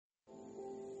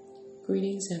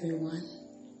Greetings, everyone,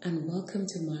 and welcome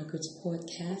to Margaret's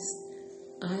podcast.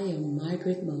 I am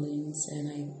Margaret Mullins, and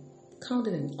I count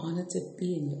it an honor to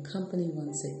be in your company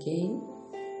once again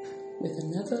with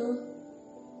another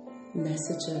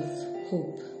message of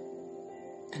hope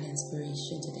and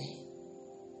inspiration today.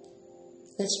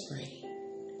 Let's pray.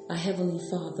 Our Heavenly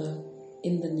Father,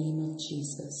 in the name of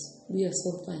Jesus, we are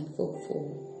so thankful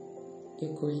for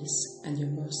your grace and your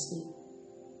mercy,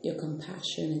 your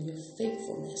compassion and your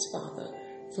faithfulness, Father.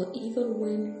 For even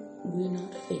when we're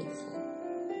not faithful,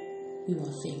 you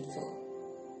are faithful.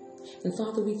 And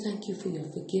Father, we thank you for your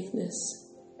forgiveness,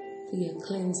 for your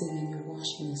cleansing and your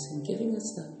washing us and giving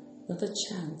us another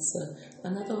chance,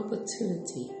 another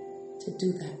opportunity to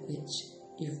do that which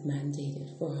you've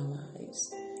mandated for our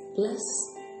lives. Bless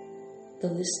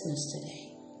the listeners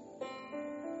today.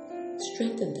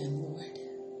 Strengthen them, Lord.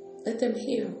 Let them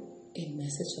hear a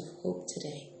message of hope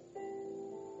today.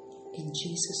 In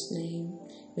Jesus' name,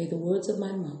 may the words of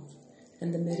my mouth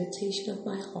and the meditation of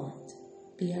my heart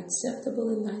be acceptable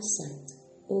in thy sight,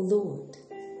 O Lord,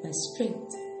 my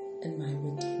strength and my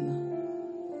Redeemer.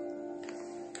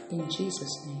 In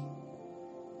Jesus' name,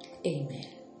 amen.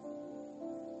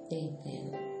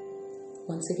 Amen.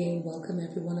 Once again, welcome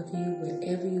every one of you,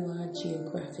 wherever you are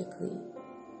geographically.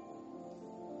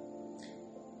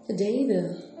 Today,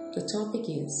 the topic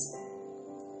is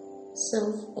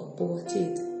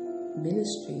self-aborted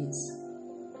ministries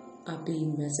are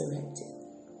being resurrected.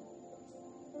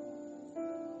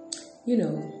 You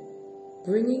know,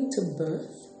 bringing to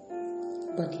birth,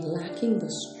 but lacking the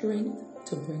strength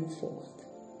to bring forth.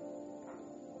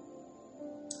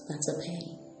 That's a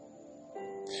pain.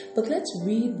 But let's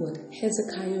read what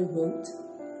Hezekiah wrote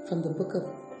from the book of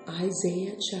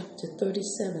Isaiah chapter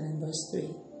 37 and verse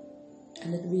 3.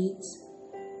 And it reads,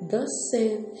 "Thus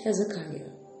said Hezekiah,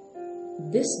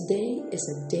 this day is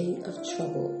a day of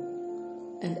trouble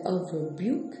and of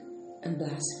rebuke and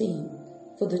blaspheme,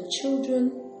 for the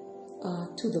children are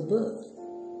to the birth,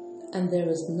 and there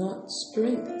is not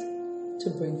strength to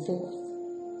bring forth."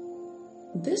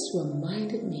 This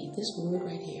reminded me, this word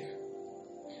right here,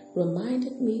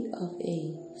 reminded me of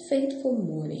a fateful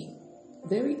morning.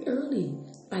 Very early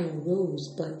I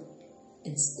arose, but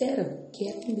instead of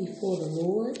getting before the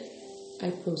Lord,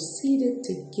 I proceeded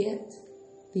to get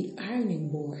the ironing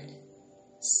board,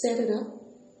 set it up,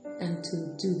 and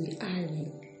to do the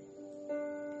ironing.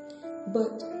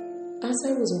 But as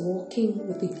I was walking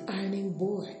with the ironing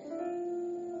board,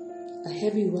 a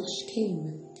heavy rush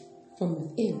came from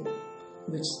within,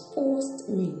 which forced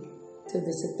me to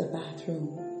visit the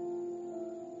bathroom.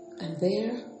 And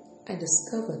there I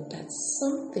discovered that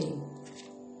something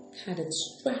had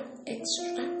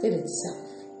extracted itself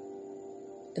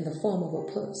in the form of a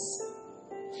pus.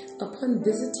 Upon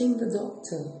visiting the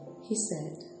doctor, he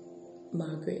said,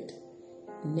 "Margaret,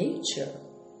 nature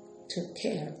took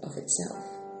care of itself."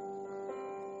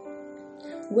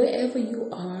 Wherever you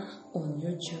are on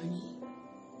your journey,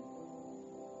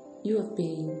 you have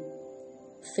been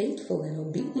faithful and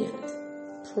obedient,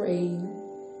 praying,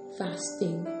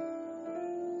 fasting,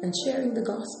 and sharing the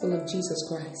gospel of Jesus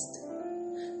Christ.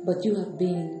 But you have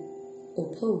been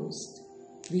opposed,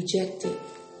 rejected,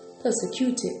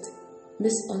 persecuted,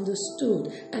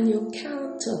 misunderstood, and your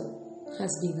character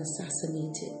has been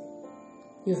assassinated.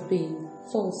 You've been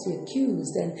falsely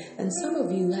accused, and some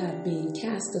of you have been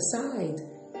cast aside,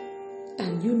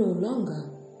 and you no longer,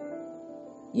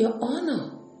 your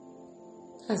honor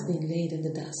has been laid in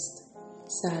the dust.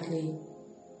 Sadly,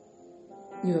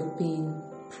 you have been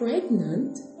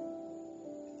pregnant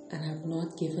and have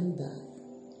not given birth.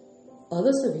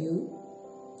 Others of you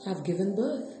have given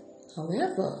birth,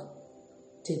 however,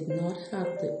 did not have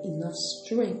enough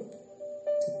strength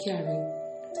to carry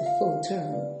to full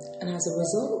term. And as a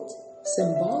result,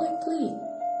 symbolically,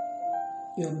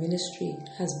 your ministry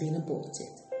has been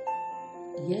aborted.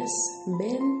 Yes,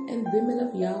 men and women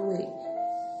of Yahweh,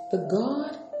 the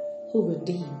God who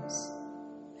redeems.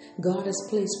 God has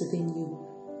placed within you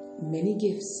many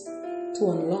gifts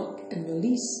to unlock and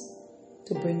release,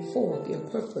 to bring forth your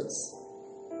purpose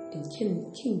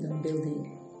in kingdom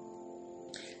building.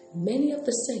 Many of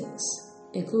the saints,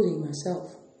 including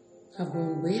myself, have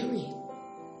grown weary,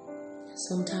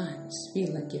 sometimes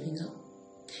feel like giving up.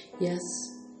 Yes,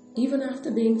 even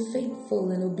after being faithful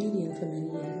and obedient for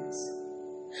many years.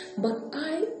 But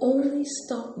I only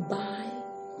stop by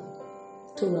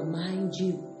to remind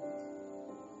you,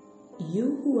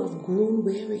 you who have grown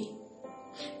weary,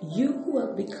 you who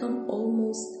have become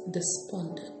almost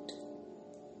despondent,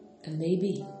 and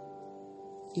maybe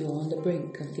you're on the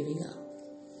brink of giving up.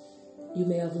 You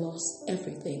may have lost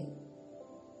everything,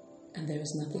 and there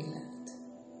is nothing left.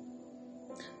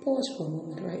 Pause for a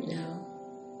moment right now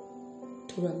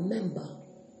to remember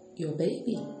your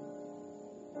baby.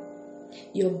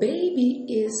 Your baby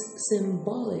is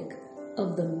symbolic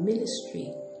of the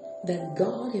ministry that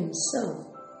God Himself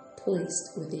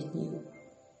placed within you.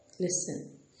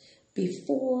 Listen,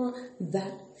 before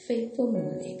that fateful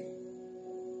morning,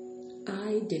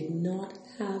 I did not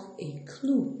have a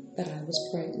clue that I was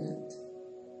pregnant.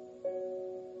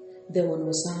 There were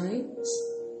no signs,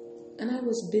 and I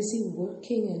was busy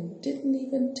working and didn't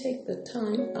even take the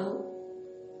time out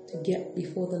to get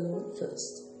before the Lord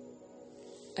first.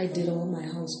 I did all my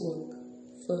housework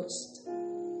first.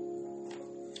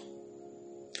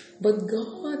 But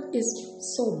God is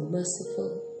so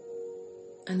merciful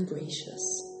and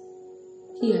gracious.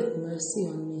 He had mercy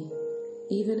on me,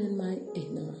 even in my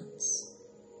ignorance.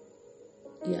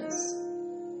 Yes,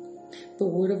 the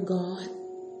Word of God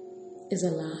is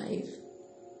alive,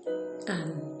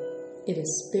 and it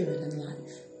is spirit and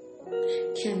life.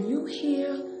 Can you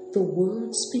hear the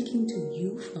Word speaking to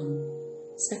you from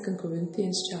 2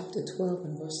 Corinthians chapter 12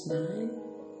 and verse 9,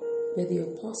 where the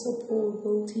Apostle Paul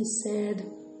wrote, he said,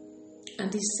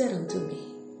 "And he said unto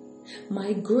me,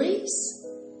 My grace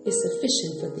is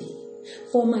sufficient for thee,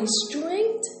 for my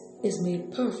strength is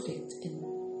made perfect in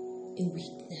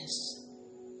weakness."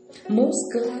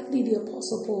 Most gladly the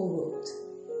Apostle Paul wrote,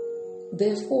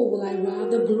 "Therefore will I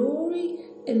rather glory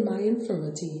in my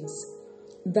infirmities,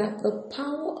 that the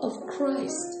power of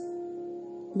Christ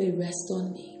may rest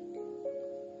on me."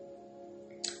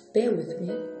 Bear with me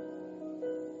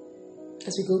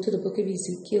as we go to the book of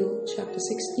Ezekiel chapter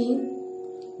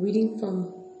 16, reading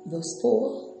from verse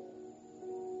 4,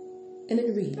 and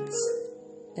it reads,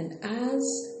 "And as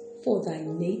for thy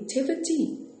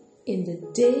nativity in the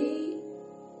day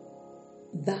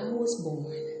thou was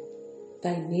born,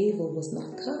 thy navel was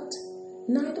not cut,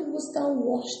 neither wast thou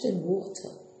washed in water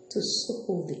to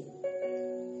suckle thee.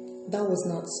 Thou wast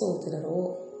not salted at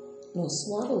all, nor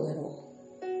swaddled at all."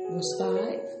 Verse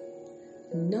 5,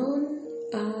 "None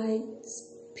eyes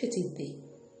pitied thee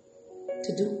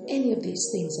to do any of these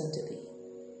things unto thee,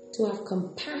 to have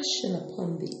compassion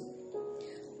upon thee.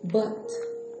 But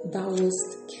thou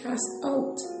wast cast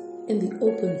out in the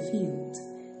open field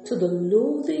to the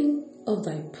loathing of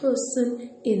thy person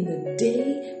in the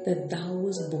day that thou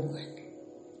wast born."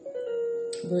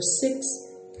 Verse 6,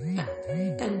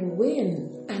 And when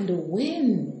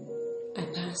I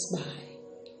passed by,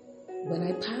 when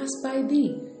I passed by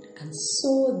thee and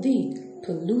saw thee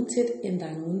polluted in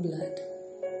thine own blood,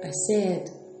 I said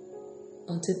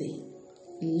unto thee,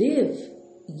 Live.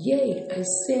 Yea, I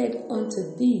said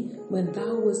unto thee, when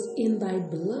thou wast in thy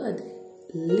blood,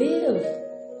 live.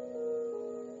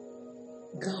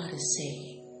 God is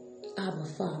saying, Abba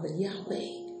Father, Yahweh,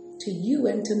 to you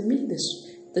and to me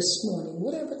this morning,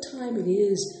 whatever time it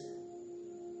is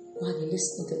while you're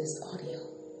listening to this audio,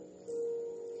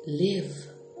 live.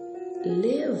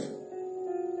 Live.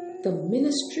 The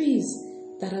ministries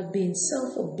that have been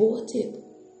self-aborted,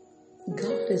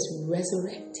 God is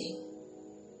resurrecting.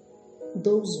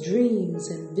 Those dreams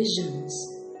and visions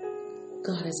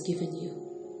God has given you,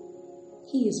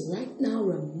 He is right now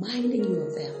reminding you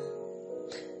of them.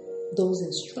 Those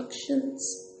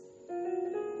instructions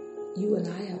you and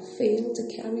I have failed to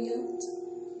carry out.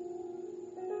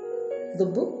 The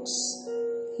books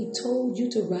He told you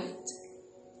to write.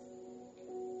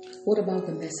 What about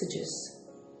the messages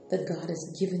that God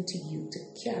has given to you to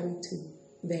carry to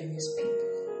various people?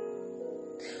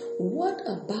 What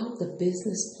about the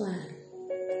business plan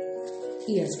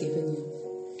He has given you?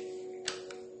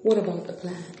 What about the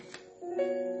plan?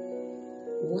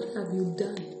 What have you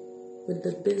done with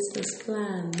the business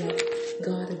plan that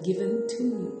God has given to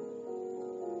you?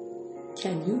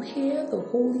 Can you hear the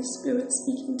Holy Spirit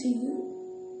speaking to you?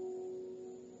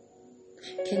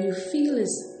 Can you feel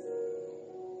His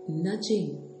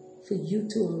nudging for you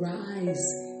to arise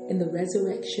in the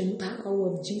resurrection power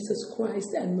of Jesus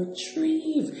Christ and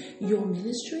retrieve your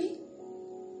ministry?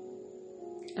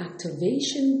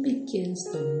 Activation begins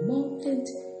the moment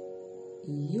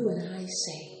you and I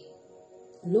say,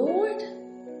 Lord,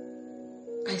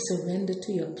 I surrender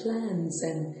to your plans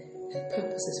and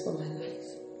purposes for my life.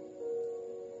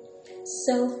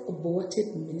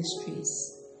 Self-aborted ministries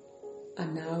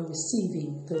are now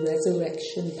receiving the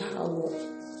resurrection power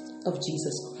of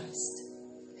Jesus Christ.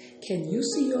 Can you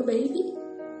see your baby?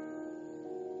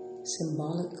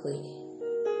 Symbolically,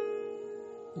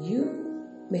 you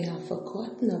may have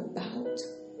forgotten about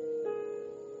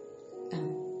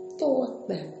and thought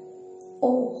that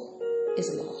all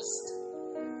is lost.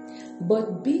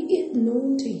 But be it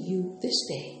known to you this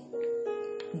day,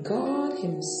 God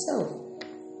Himself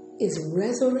is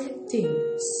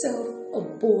resurrecting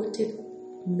self-aborted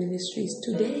ministries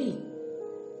today.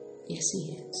 Yes,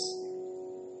 He is.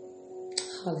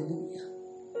 Hallelujah.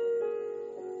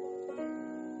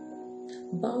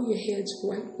 Bow your heads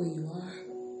right where you are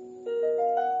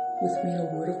with me in a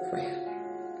word of prayer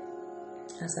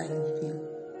as I leave you.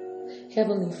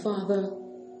 Heavenly Father,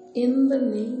 in the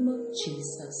name of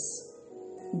Jesus,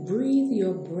 breathe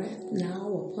your breath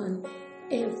now upon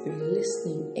every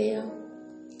listening ear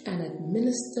and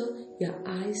administer your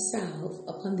eye salve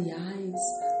upon the eyes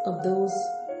of those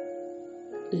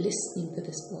listening to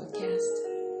this broadcast.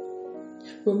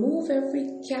 Remove every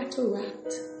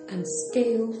cataract and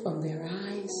scale from their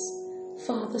eyes,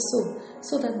 Father,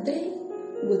 so that they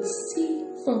would see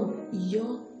from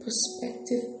your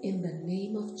perspective in the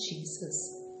name of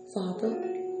Jesus. Father,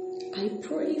 I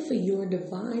pray for your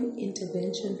divine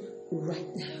intervention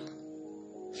right now.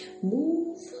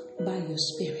 Move by your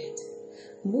Spirit.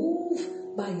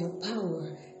 Move by your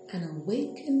power and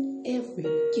awaken every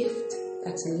gift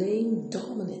that's laying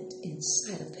dormant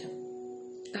inside of them.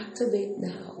 Activate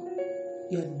now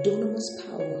your dunamis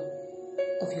power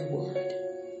of your word,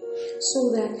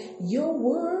 so that your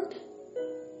word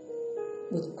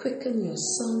would quicken your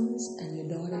sons and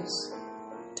your daughters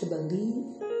to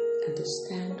believe and to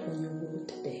stand on your word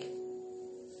today.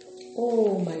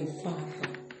 Oh, my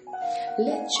Father,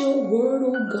 let your word,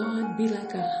 oh God, be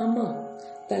like a hammer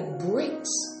that breaks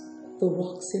the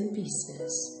rocks in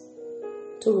pieces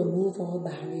to remove all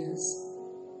barriers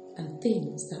and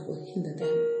things that will hinder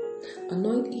them.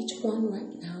 Anoint each one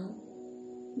right now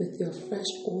with your fresh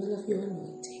oil of your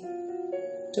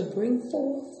anointing to bring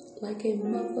forth like a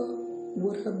mother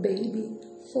would her baby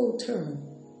full term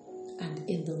and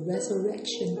in the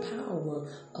resurrection power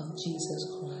of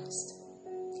Jesus Christ.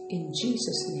 In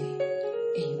Jesus' name,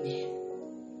 amen.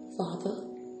 Father,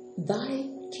 thy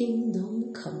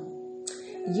kingdom come.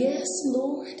 Yes,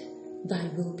 Lord, thy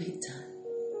will be done.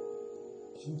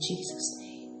 In Jesus'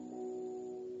 name.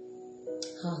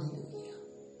 Hallelujah.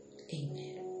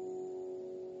 Amen.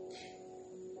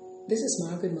 This is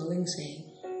Margaret Mulling saying,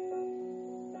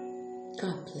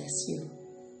 God bless you.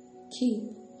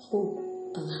 Keep hope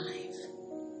alive.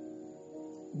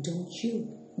 Don't you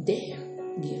dare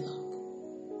give up.